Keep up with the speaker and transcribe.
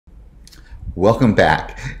Welcome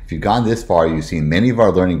back. If you've gone this far, you've seen many of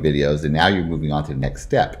our learning videos, and now you're moving on to the next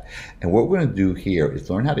step. And what we're going to do here is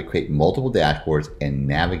learn how to create multiple dashboards and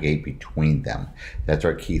navigate between them. That's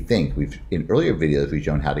our key thing. In earlier videos, we've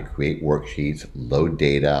shown how to create worksheets, load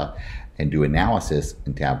data, and do analysis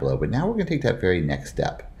in Tableau. But now we're going to take that very next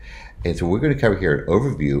step. And so we're going to cover here an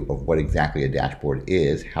overview of what exactly a dashboard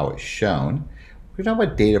is, how it's shown. We're talking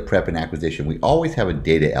about data prep and acquisition. We always have a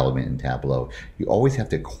data element in Tableau. You always have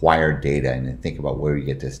to acquire data and then think about where you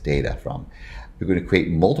get this data from. We're going to create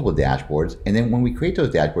multiple dashboards, and then when we create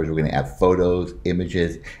those dashboards, we're going to add photos,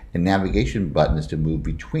 images, and navigation buttons to move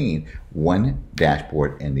between one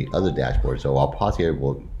dashboard and the other dashboard. So I'll pause here,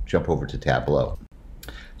 we'll jump over to Tableau.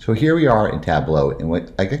 So here we are in Tableau,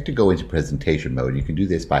 and I like to go into presentation mode. You can do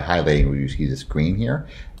this by highlighting where you see the screen here.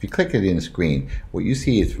 If you click it in the screen, what you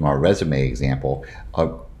see is from our resume example,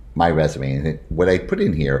 my resume. And what I put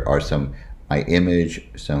in here are my image,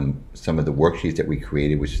 some of the worksheets that we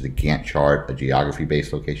created, which is the Gantt chart, a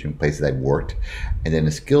geography-based location, places I've worked, and then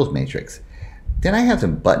a skills matrix. Then I have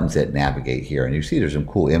some buttons that navigate here, and you see there's some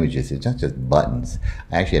cool images. It's not just buttons.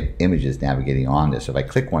 I actually have images navigating on this. So if I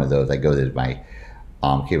click one of those, I go to my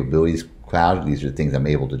capabilities cloud. These are things I'm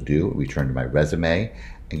able to do. Return to my resume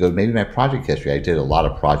and go to maybe my project history. I did a lot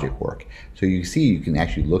of project work. So you see you can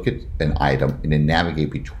actually look at an item and then navigate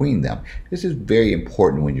between them. This is very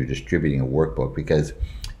important when you're distributing a workbook because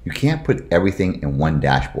you can't put everything in one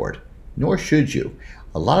dashboard, nor should you.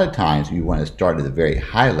 A lot of times you want to start at the very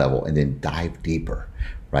high level and then dive deeper,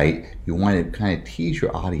 right? You want to kind of tease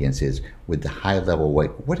your audiences with the high level,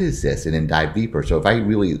 like, what is this? And then dive deeper. So if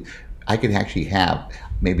I could actually have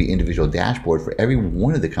maybe individual dashboard for every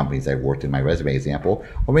one of the companies I worked in my resume example,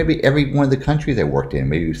 or maybe every one of the countries I worked in,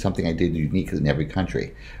 maybe something I did unique in every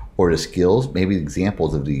country, or the skills, maybe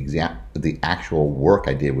examples of the actual work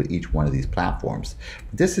I did with each one of these platforms.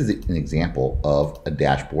 This is an example of a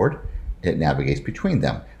dashboard that navigates between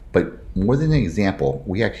them. But more than an example,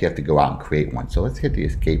 we actually have to go out and create one. So let's hit the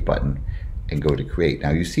escape button and go to create.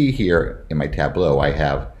 Now you see here in my Tableau, I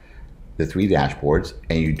have the 3 dashboards,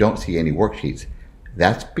 and you don't see any worksheets.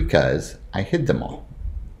 That's because I hid them all.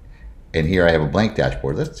 And here I have a blank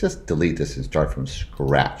dashboard. Let's just delete this and start from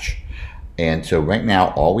scratch. And so right now,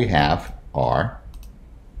 all we have are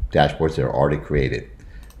dashboards that are already created.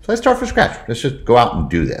 So let's start from scratch. Let's just go out and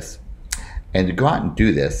do this. And to go out and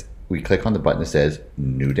do this, we click on the button that says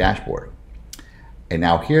New Dashboard. And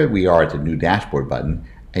now here we are at the New Dashboard button,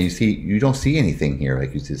 and you don't see anything here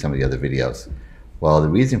like you see in some of the other videos. Well, the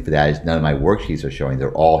reason for that is none of my worksheets are showing.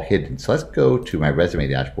 They're all hidden. So let's go to my resume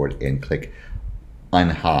dashboard and click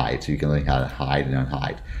Unhide, so you can learn how to hide and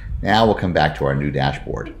unhide. Now we'll come back to our new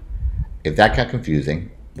dashboard. If that got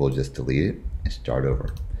confusing, we'll just delete it and start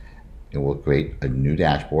over. And we'll create a new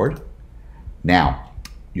dashboard. Now,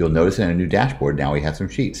 you'll notice in a new dashboard, now we have some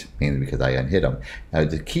sheets, mainly because I unhid them. Now,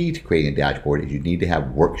 the key to creating a dashboard is you need to have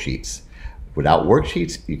worksheets. Without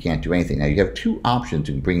worksheets, you can't do anything. Now you have 2 options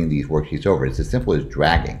in bringing these worksheets over. It's as simple as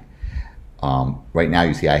dragging. Right now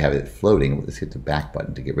you see I have it floating. Let's hit the back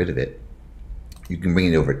button to get rid of it. You can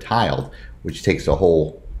bring it over tiled, which takes the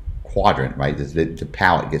whole quadrant, right? The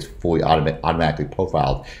palette gets fully automatically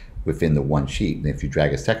profiled within the one sheet. And if you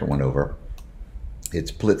drag a second one over, it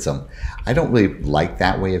splits them. I don't really like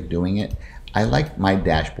that way of doing it. I like my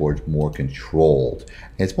dashboards more controlled.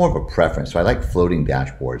 And it's more of a preference. So I like floating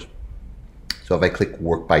dashboards. So if I click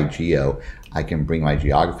Work by Geo, I can bring my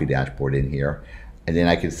geography dashboard in here, and then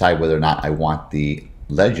I can decide whether or not I want the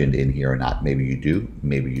legend in here or not. Maybe you do,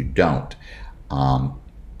 maybe you don't.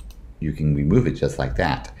 You can remove it just like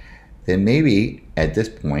that. Then maybe at this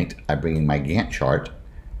point, I bring in my Gantt chart,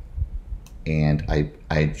 and I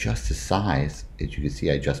adjust the size. As you can see,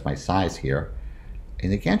 I adjust my size here,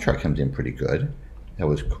 and the Gantt chart comes in pretty good. That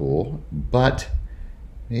was cool, but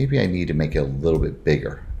maybe I need to make it a little bit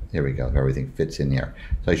bigger. There we go, everything fits in there.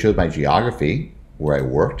 So I showed my geography, where I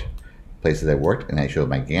worked, places I worked, and I showed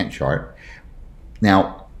my Gantt chart.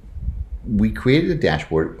 Now, we created a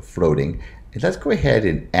dashboard floating, and let's go ahead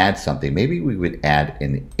and add something. Maybe we would add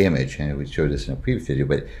an image, and we showed this in a previous video,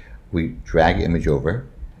 but we drag image over,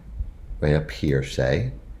 right up here,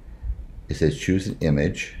 say. It says choose an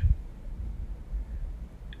image,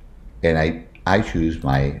 and I choose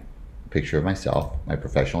my picture of myself, my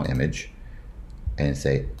professional image, and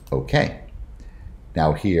say OK.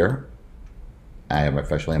 Now here I have my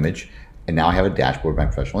professional image, and now I have a dashboard with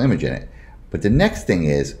my professional image in it. But the next thing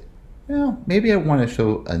is, well, maybe I want to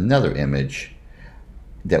show another image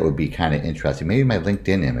that would be kind of interesting. Maybe my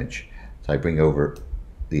LinkedIn image. So I bring over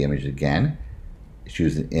the image again,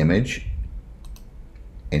 choose an image,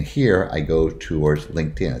 and here I go towards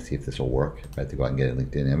LinkedIn. Let's see if this will work. If I have to go out and get a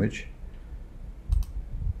LinkedIn image.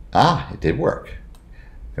 It did work.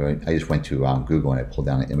 I just went to Google and I pulled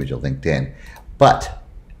down an image of LinkedIn, but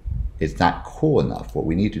it's not cool enough. What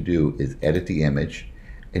we need to do is edit the image,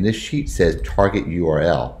 and this sheet says target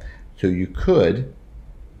URL. So you could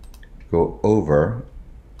go over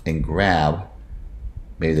and grab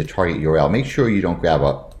maybe the target URL. Make sure you don't grab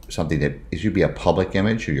something that it should be a public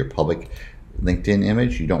image or your public LinkedIn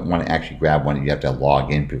image. You don't want to actually grab one that you have to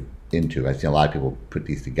log into. I've seen a lot of people put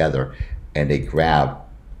these together and they grab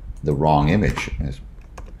the wrong image. Just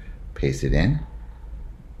paste it in.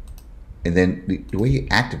 And then the way you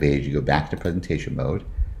activate is you go back to presentation mode,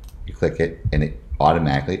 you click it, and it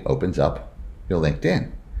automatically opens up your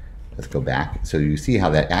LinkedIn. Let's go back. So you see how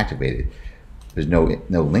that activated. There's no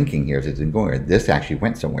linking here, so it's going there. This actually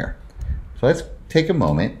went somewhere. So let's take a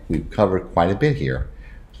moment. We've covered quite a bit here.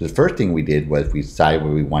 So the first thing we did was we decided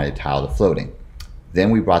where we wanted to tile the floating. Then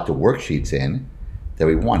we brought the worksheets in that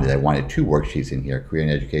we wanted. I wanted 2 worksheets in here, Career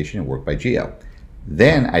and Education and Work by Geo.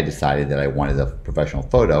 Then I decided that I wanted a professional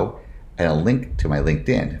photo and a link to my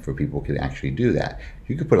LinkedIn for people who could actually do that.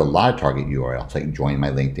 You could put a lot of target URLs like join my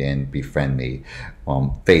LinkedIn, befriend me,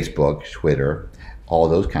 Facebook, Twitter, all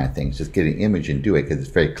those kind of things. Just get an image and do it because it's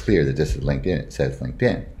very clear that this is LinkedIn. It says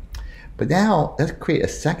LinkedIn. But now let's create a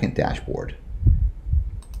second dashboard.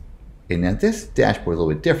 And now this dashboard is a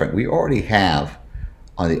little bit different. We already have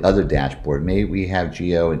on the other dashboard, maybe we have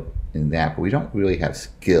Geo and that, but we don't really have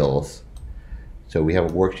skills. So we have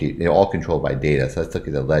a worksheet. They're all controlled by data. So let's look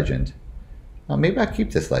at the legend. Maybe I'll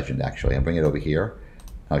keep this legend actually. I'll bring it over here.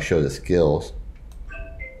 I'll show the skills.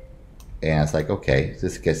 And it's like, okay,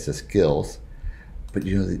 this gets the skills. But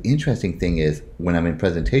you know, the interesting thing is when I'm in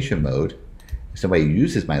presentation mode, if somebody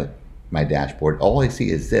uses my dashboard, all I see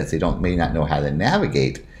is this. They may not know how to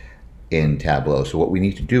navigate in Tableau. So what we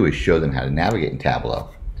need to do is show them how to navigate in Tableau.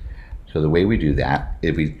 So the way we do that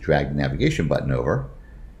is we drag the navigation button over,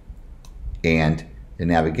 and the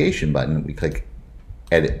navigation button, we click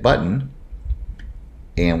edit button,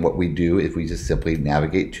 and what we do is we just simply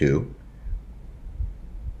navigate to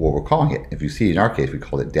what we're calling it. If you see in our case, we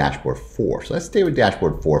called it dashboard 4. So let's stay with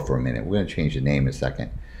dashboard 4 for a minute. We're going to change the name in a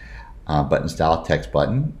second. Button style, text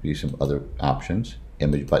button, use some other options.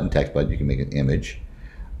 Image button, text button, you can make an image.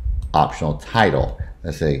 Optional title,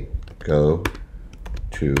 let's say go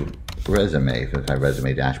to resume, so it's my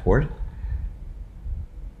resume dashboard.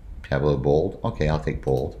 Tableau bold, okay, I'll take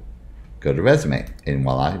bold. Go to resume, and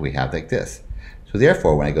voila, we have like this. So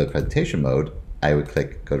therefore, when I go to presentation mode, I would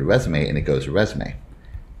click go to resume and it goes to resume.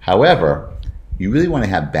 However, you really want to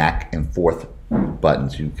have back and forth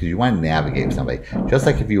buttons because you want to navigate with somebody. Just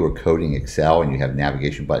like if you were coding Excel and you have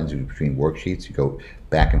navigation buttons between worksheets, you go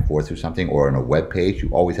back and forth through something, or on a web page, you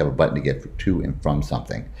always have a button to get to and from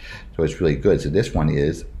something. So it's really good. So this one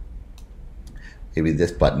is maybe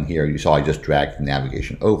this button here. You saw I just dragged the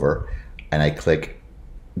navigation over and I click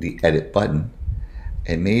the edit button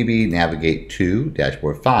and maybe navigate to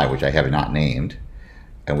dashboard 5, which I have not named,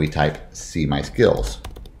 and we type see my skills.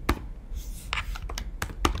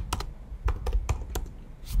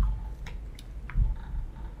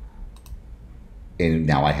 And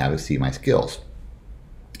now I have a see my skills.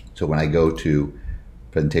 So when I go to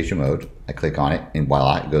presentation mode, I click on it and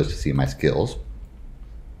voila, it goes to see my skills.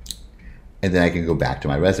 And then I can go back to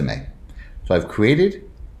my resume. So I've created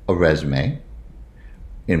a resume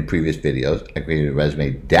in previous videos. I created a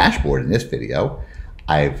resume dashboard in this video.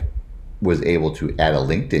 I was able to add a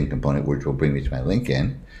LinkedIn component, which will bring me to my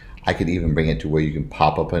LinkedIn. I could even bring it to where you can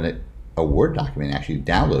pop up in a Word document and actually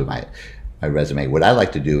download my resume. What I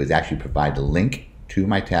like to do is actually provide the link to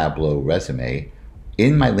my Tableau resume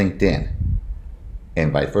in my LinkedIn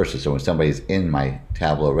and vice versa. So when somebody's in my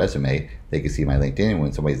Tableau resume, they can see my LinkedIn, and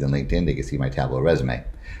when somebody's in LinkedIn, they can see my Tableau resume.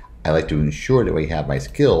 I like to ensure that we have my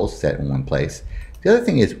skills set in one place. The other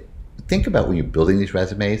thing is, think about when you're building these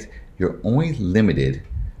resumes, you're only limited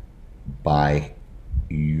by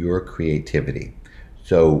your creativity.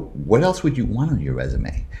 So what else would you want on your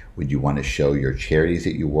resume? Would you want to show your charities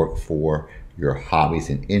that you work for, your hobbies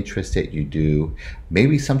and interests that you do,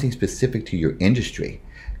 maybe something specific to your industry?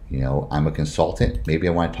 You know, I'm a consultant. Maybe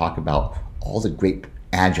I want to talk about all the great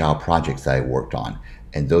agile projects that I worked on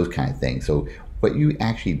and those kind of things. So what you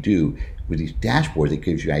actually do with these dashboards, it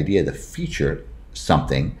gives you an idea to feature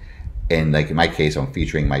something. And like in my case, I'm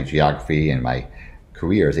featuring my geography and my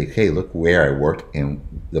careers. Like, hey, look where I worked and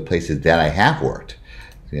the places that I have worked.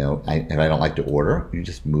 You know, if I don't like to order, you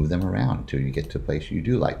just move them around until you get to a place you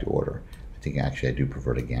do like to order. I think actually I do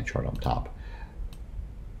prefer the Gantt chart on top.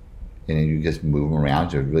 And then you just move them around.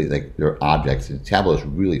 So really, like, they're objects. And Tableau is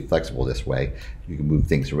really flexible this way. You can move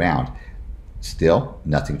things around. Still,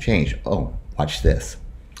 nothing changed. Oh, watch this.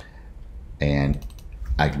 And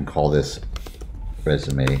I can call this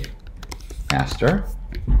Resume Master,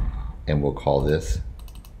 and we'll call this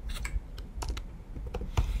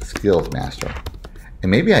Skills Master.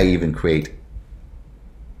 And maybe I even create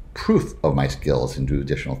proof of my skills and do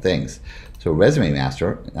additional things. So Resume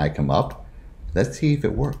Master, and I come up, let's see if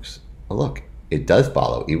it works. Oh, look, it does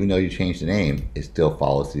follow. Even though you change the name, it still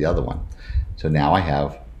follows the other one. So now I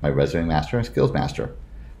have my Resume Master and Skills Master.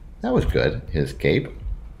 That was good. Hit escape.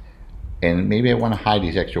 And maybe I want to hide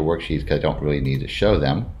these extra worksheets because I don't really need to show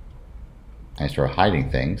them. I start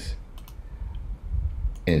hiding things.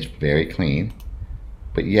 And it's very clean.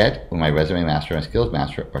 But yet, when my Resume Master and Skills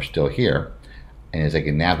Master are still here, and as I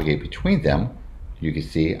can navigate between them, you can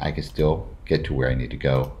see I can still get to where I need to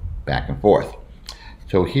go back and forth.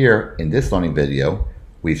 So here in this learning video,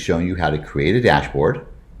 we've shown you how to create a dashboard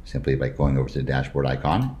simply by going over to the dashboard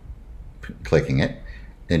icon, clicking it,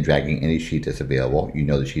 then dragging any sheet that's available. You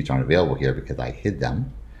know the sheets aren't available here because I hid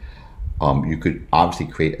them. You could obviously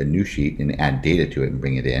create a new sheet and add data to it and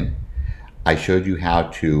bring it in. I showed you how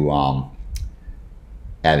to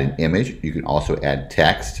add an image. You can also add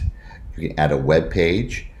text. You can add a web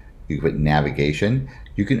page. You can put navigation.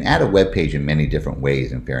 You can add a web page in many different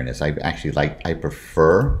ways, in fairness. I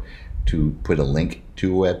prefer to put a link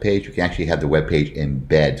to a web page. You can actually have the web page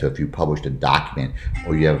embed. So if you published a document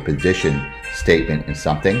or you have a position statement in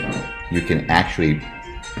something, you can actually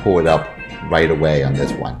pull it up right away on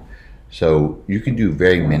this one. So you can do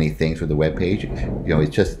very many things with the web page.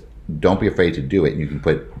 It's just, don't be afraid to do it. You can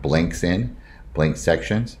put blanks in, blank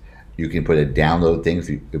sections. You can put a download thing.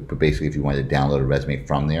 Basically, if you wanted to download a resume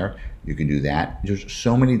from there, you can do that. There's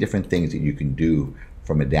so many different things that you can do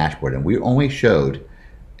from a dashboard. And we only showed,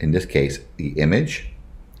 in this case, the image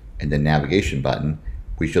and the navigation button.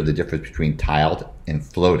 We showed the difference between tiled and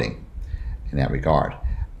floating in that regard.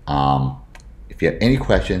 If you have any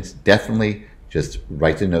questions, definitely just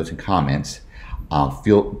write the notes and comments.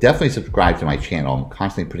 Definitely subscribe to my channel. I'm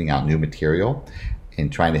constantly putting out new material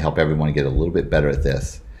and trying to help everyone get a little bit better at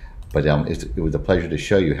this. But it was a pleasure to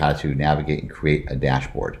show you how to navigate and create a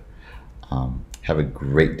dashboard. Have a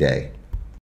great day.